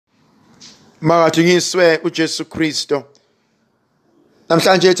Makathunyiswe uJesu Kristo.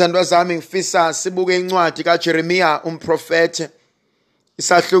 Namhlanje thandwa zami ngifisa sibuke incwadi kaJeremiya umprofete.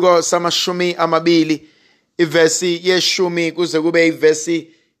 Isahluko samashumi amabili, ivesi yeshumi kuze kube ivesi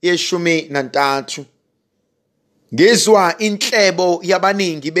yeshumi nantathu. Ngizwa inhlebo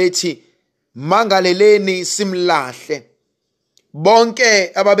yabaningi bethi, mangaleleni simlahle.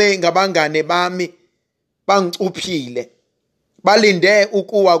 Bonke ababe ngabangane bami bangicuphile. Balinde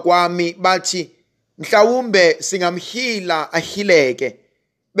ukuwa kwami bathi, mhlawumbe singamhila ahileke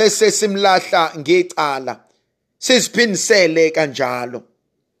bese simlahla ngecala siziphindisele kanjalo.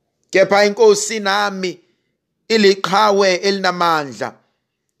 Kepha inkosi nami iliqhawe elinamandla,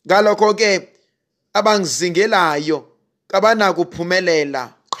 ngalokho ke abangizingelayo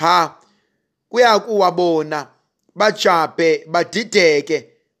kabanakuphumelela. Cha, kuyakuwabona bajabhe badideke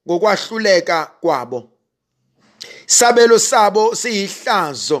ngokwahluleka kwabo. Isabelo sabo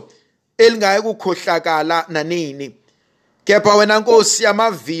siyihlazo elingaye kukhohlakala nanini. Kepha wena Nkosi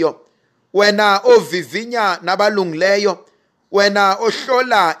yamaviyo, wena ovivinya nabalungileyo, wena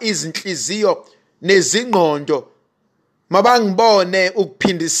ohlola izinhliziyo nezingqondo, mabangibone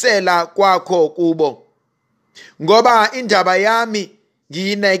ukuphindisela kwakho kubo. Ngoba indaba yami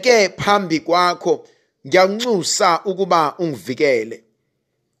ngiyineke phambi kwakho, ngiyanxusa ukuba ungivikele.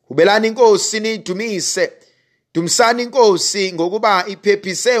 Ubelani Nkosi nidumise. Dumisani Nkosi ngokuba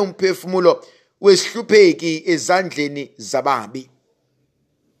iphephise umphefumulo wesihlupheki ezandleni zababi.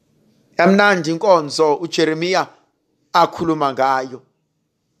 Yamnandi inkonzo uJeremiya akhuluma ngayo.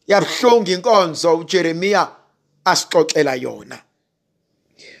 Yabhlungu inkonzo uJeremiya asixoxela yona.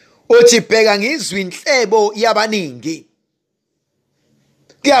 Uthi bheka ngizwa inhlebo yabaningi.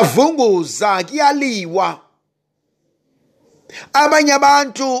 Kuyavunguza, kuyaliwa. Abanye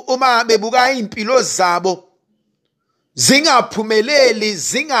abantu uma bebuka impilo zabo zingaphumeleli,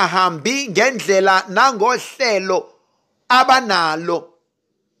 zingahambi ngendlela nangohlelo abanalo,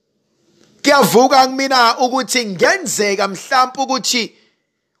 kuyavuka kumina ukuthi ngenzeka mhlawumbe ukuthi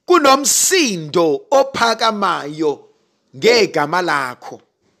kunomsindo ophakamayo ngegama lakho,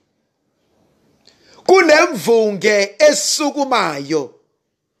 kunemvunge esukumayo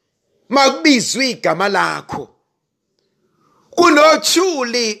makubizwe igama lakho,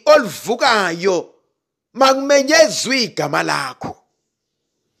 kunothuli oluvukayo makumenyezwe igama lakho.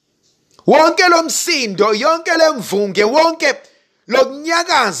 Wonke lo msindo, yonke lemvunge, wonke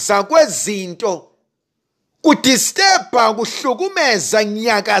lokunyakaza kwezinto kudisturba, kuhlukumeza,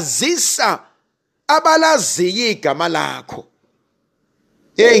 nyakazisa abalaziyo igama lakho.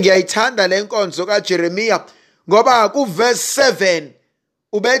 Ngiyayithanda le nkonzo kaJeremiya ngoba kuverse 7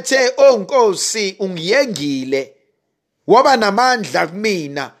 ubethe, "O Nkosi ungiyengile, waba namandla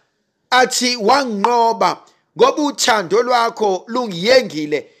kumina, athi wanginqoba ngoba uthando lwakho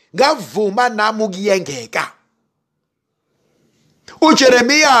lungiyengile, ngavuma nami ukuyengeka."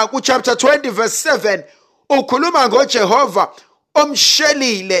 uJeremiya ku chapter 20 verse 7 ukhuluma ngoJehova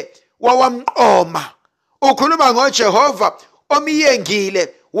omshelile wawamqoma. Ukhuluma ngoJehova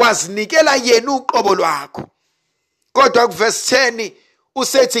omiyengile wazinikela yena uqobo lwakho. Kodwa ku verse 10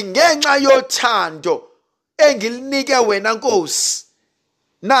 usethi, ngenxa yothando engilinike wena Nkosi,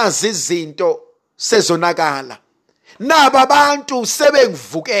 nazi izinto sezonakala, naba abantu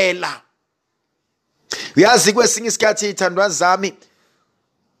sebengivukela. Uyazi kwesinye isikhathi ithandwa zami,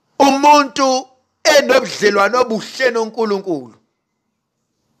 umuntu enobudlelwano obuhle noNkulunkulu,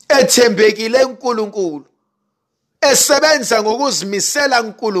 ethembekile uNkulunkulu, esebenza ngokuzimisela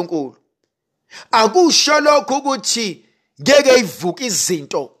uNkulunkulu, akusho lokho ukuthi ngeke ivuke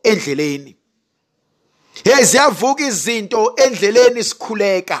izinto endleleni. Ziyavuka izinto endleleni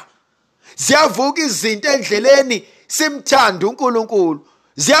sikhuleka. Ziyavuka izinto endleleni simthanda uNkulunkulu.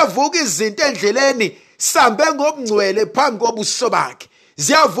 Ziyavuka izinto endleleni sambe ngobungcwele phambi kobuso bakhe.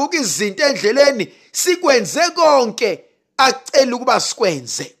 Ziyavuka izinto endleleni sikwenze konke acela ukuba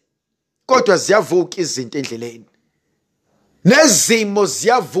sikwenze. Kodwa ziyavuka izinto endleleni. Nezimo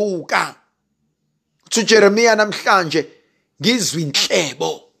ziyavuka. uJeremiya namhlanje ngizwa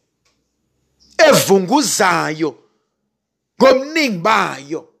inhlebo evunguzayo ngomningi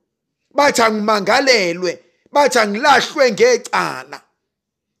bayo. Bathi angimangalelwe, bathi angilahlwe ngecala.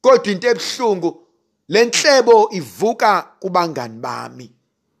 Kodwa into ebuhlungu, le nhlebo ivuka kubangani bami.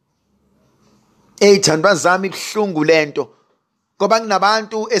 Thandwa zami, ibuhlungu lento ngoba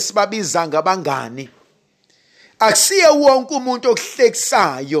kunabantu esibabiza ngabangani. Akusiye wonke umuntu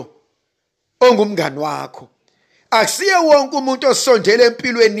okuhlekisayo ongumngani wakho. Akusiye wonke umuntu osondela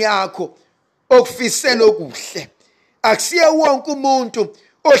empilweni yakho okufisela okuhle. Akusiye wonke umuntu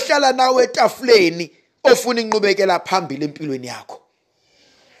ohlala nawe etafuleni ofuna inqubekela phambili empilweni yakho.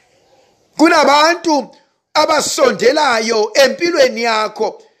 Kunabantu abasondelayo empilweni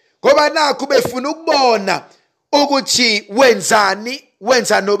yakho ngoba nakho befuna ukubona ukuthi wenzani,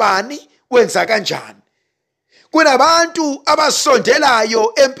 wenza nobani, wenza kanjani. Kunabantu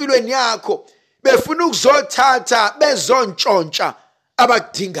abasondelayo empilweni yakho befuna ukuzothatha bezontshontsha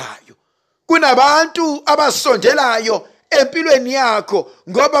abakudingayo. Kunabantu abasondelayo empilweni yakho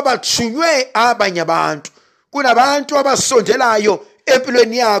ngoba bathunywe abanye abantu. Kunabantu abasondelayo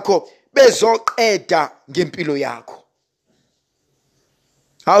empilweni yakho bezoqeda ngempilo yakho.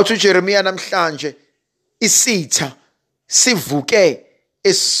 Awuthi uJeremiya namhlanje isitha sivuke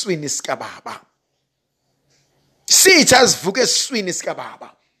esiswini sikababa. Sitha sivuke esiswini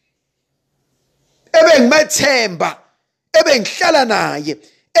sikababa. Ebengimethemba, ebengihlala naye,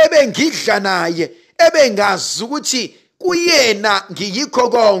 ebengidla naye, ebengazi ukuthi kuyena ngiyikho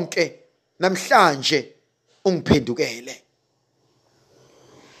konke, namhlanje ungiphendukele.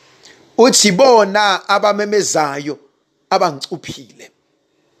 Uthi bona abamemezayo abangicuphile.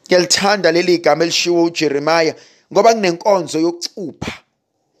 Ngiyalithanda leli gama elishiwo uJeremiya ngoba kunenkonzo yokucupha.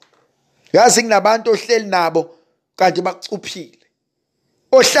 Yazi kunabantu ohleli nabo kanti bakucuphile.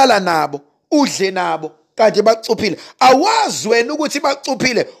 Ohlala nabo, udle nabo kanti bakucuphile. Awazi wena ukuthi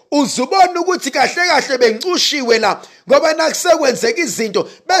bakucuphile, uzubona ukuthi kahle kahle bengicushiwe la ngoba nakusekwenzeka izinto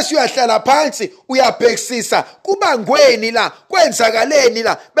bese uyahlala phansi uyabhekisisa kuba ngweni la, kwenzakaleni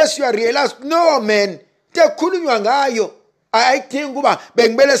la, bese uyarealize no man, tekukhulunywa ngayo ayidingi kuba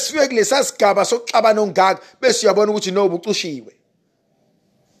bengimele sifike kulesa sigaba sokuxabana ongaka bese uyabona ukuthi no ubucushiwe.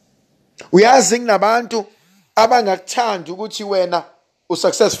 Uyazi kunabantu abangakuthandi ukuthi wena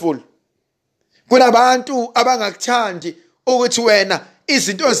usuccessful. Kunabantu abangakuthandi ukuthi wena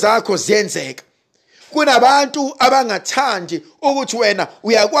izinto zakho ziyenzeka. Kunabantu abangathandi ukuthi wena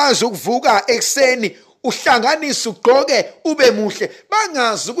uyakwazi ukuvuka ekseni uhlanganise ugqoke ube muhle,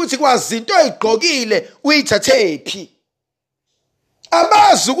 bangazi ukuthi kwazinto oyigqokile uyithathephi.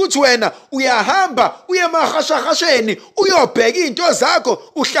 Abazi ukuthi wena uyahamba uye emahashahasheni uyobheka into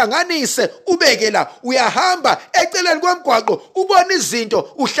zakho uhlanganise ubeke la, uyahamba eceleni kwemgwaqo ubona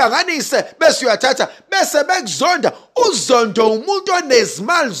izinto uhlanganise bese uyathatha bese bekuzonda. Uzondo umuntu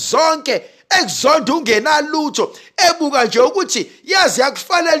onezimali zonke, ekuzonda ungenalutho, ebuka nje ukuthi yazi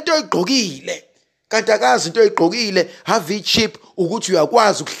yakufanele into oyigqokile kanti akazi into oyigqokile have cheap ukuthi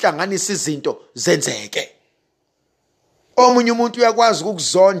uyakwazi ukuhlanganisa izinto zenzeke. Omunye umuntu uyakwazi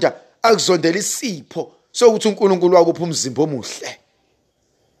ukuzonda akuzondela isipho sokuthi uNkulunkulu wakupha umzimba omuhle.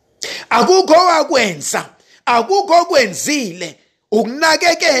 Akukho wakwenza, akukho okwenzile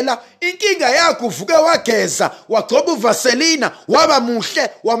ukunakekela inkinga yakho, uvuke wageza, wagcoba uvaselina, waba muhle,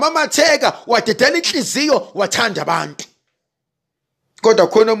 wamamatheka, wadedela inhliziyo, wathanda abantu. Kodwa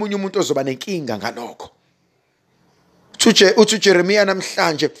khona omunye umuntu ozoba nenkinga ngalokho. Uthi uJeremiya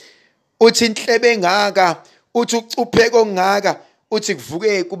namhlanje uthi inhlebe engaka, uthi ukucupheka ongaka, uthi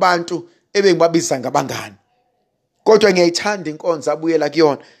kuvuke kubantu ebengibabiza ngabangani. Kodwa ngiyayithanda inkonzo abuyela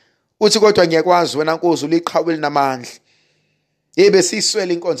kuyona. Uthi kodwa ngiyakwazi wena Nkosi uliqhawe linamandla. Yebe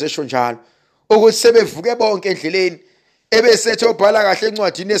siswele inkonzo esho njalo ukuthi sebevuke bonke endleleni ebesethi obhala kahle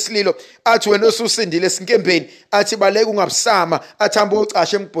encwadini yesililo athi wena osusindile esinkembeni, athi baleka ungabusama, athi hamba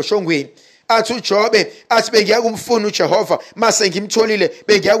ucashe emibhoshongweni, athi uJobe athi bengiya kumfuna uJehova mase ngimtholile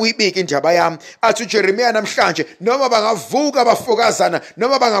bengiya kuyibika indaba yami. Athi uJeremiya namhlanje noma bangavuka abafokazana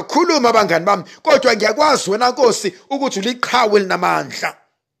noma bangakhuluma abangani bami, kodwa ngiyakwazi wena Nkosi ukuthi uliqhawe linamandla.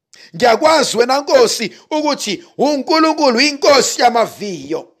 Ngiyakwazi wena Nkosi ukuthi uNkulunkulu inkosi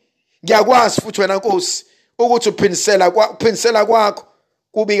yamaviyo. Ngiyakwazi futhi wena Nkosi ukuthi uphindisela kwakho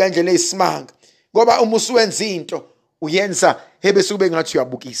kubika nje lesimanga ngoba uma usuwenza into uyenza hebese kube ngathi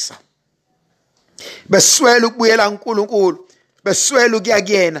uyabukisa. Beswela ukubuyela kuNkulunkulu, beswela ukuya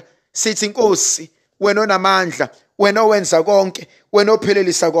kuyena, sithi Nkosi wena onamandla, wena owenza konke, wena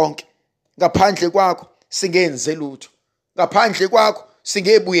ophelelisa konke. Ngaphandle kwakho singenze lutho, ngaphandle kwakho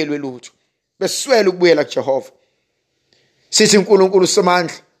singebuyelwe lutho. Beswela ukubuyela kuJehova. Sithi uNkulunkulu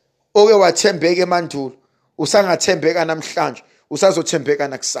somandla oke wathembeka emandulo, usangathembeka namhlanje, usazothembeka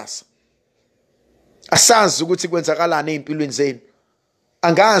nakusasa. Asazi ukuthi kwenzakalani ezimpilweni zenu.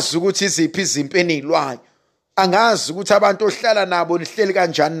 Angazi ukuthi iziphi izimpi enilwayo. Angazi ukuthi abantu ohlala nabo nihleli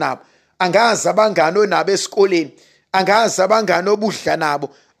kanjani nabo. Angazi abangani onabo esikoleni. Angazi abangani obudla nabo.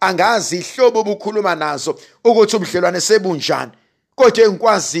 Angazi ihlobo obukhuluma nazo ukuthi ubudlelwane sebunjani. Kodwa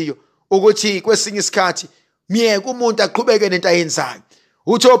engikwaziyo ukuthi kwesinye isikhathi miyeke umuntu aqhubeke nento ayenzayo.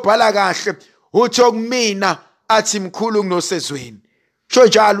 Uthi obhala kahle, uthi okumina athi mkhulu kunosezweni. Sho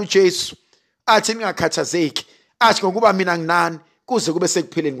njalo uJesu athi ningakhathazeki, athi ngokuba mina nginani kuze kube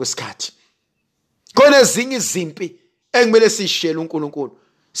sekupheleni kwesikhathi. Khona ezinye izimpi engimele sishele uNkulunkulu.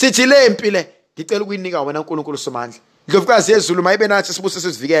 sithi le mpi le ngicela ukuyinika wena uNkulunkulu somandla. Ndlovukazi yezulu mayibe nathi sibuso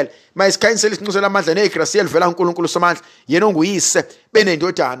sizivikele. Mayisikhayinisele isinquzo lamandla negrasi elivela kuNkulunkulu somandla. Yena onguyise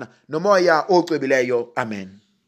benendodana nomoya ocwebileyo. Amen.